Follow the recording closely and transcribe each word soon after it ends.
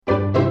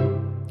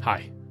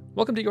Hi,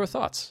 welcome to Your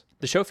Thoughts,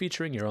 the show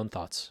featuring your own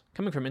thoughts,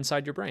 coming from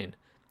inside your brain.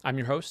 I'm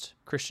your host,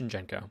 Christian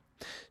Jenko.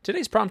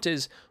 Today's prompt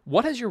is,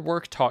 what has your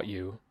work taught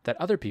you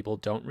that other people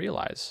don't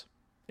realize?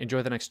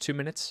 Enjoy the next 2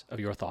 minutes of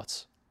Your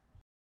Thoughts.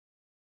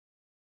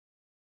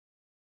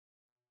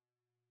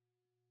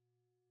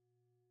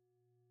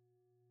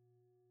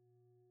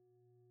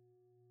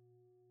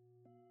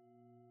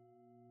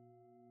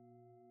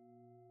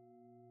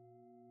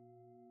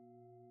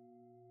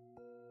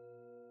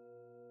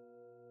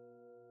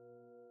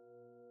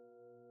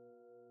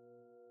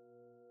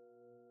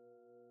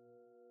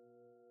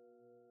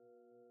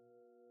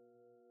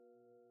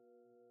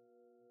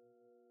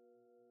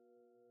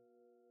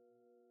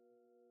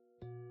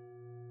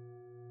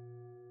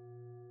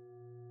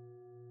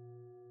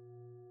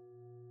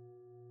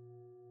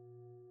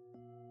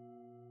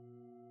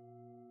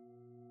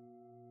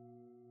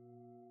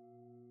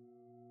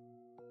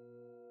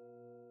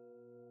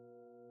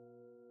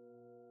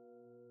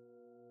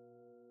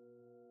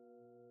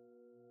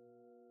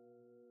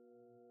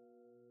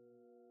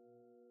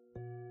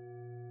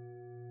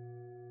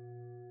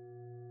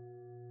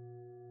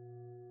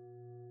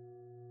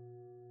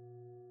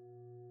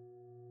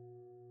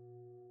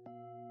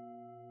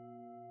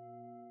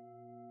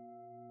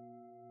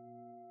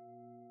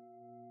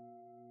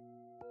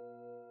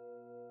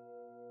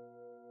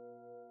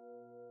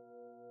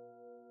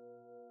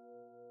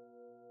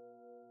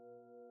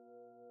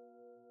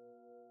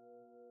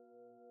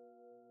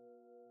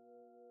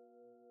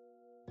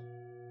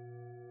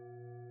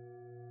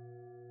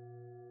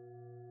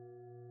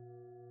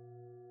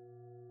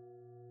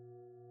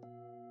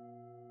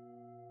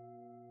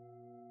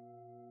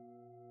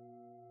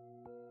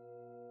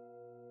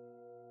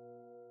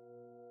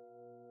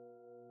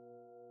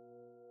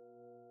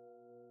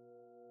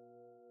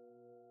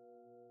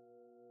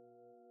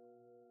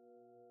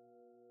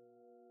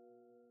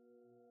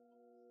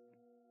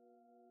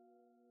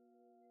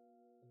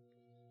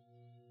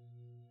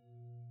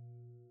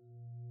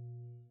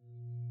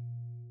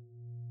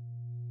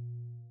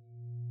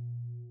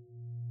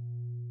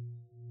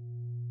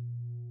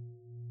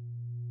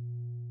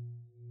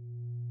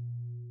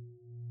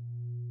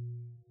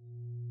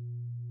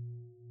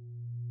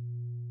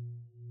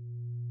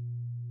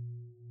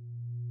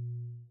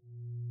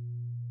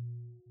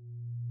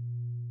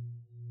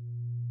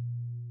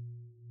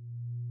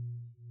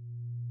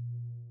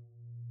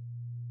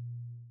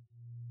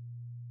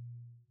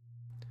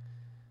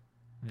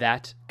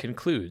 That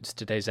concludes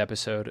today's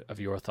episode of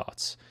Your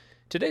Thoughts.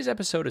 Today's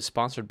episode is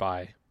sponsored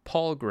by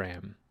Paul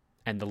Graham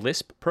and the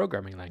Lisp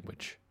programming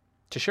language.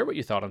 To share what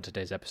you thought on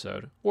today's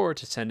episode, or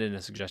to send in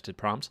a suggested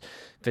prompt,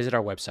 visit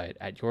our website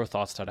at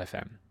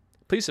yourthoughts.fm.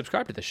 Please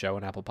subscribe to the show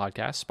on Apple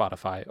Podcasts,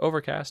 Spotify,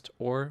 Overcast,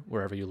 or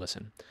wherever you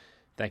listen.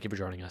 Thank you for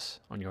joining us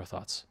on Your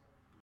Thoughts.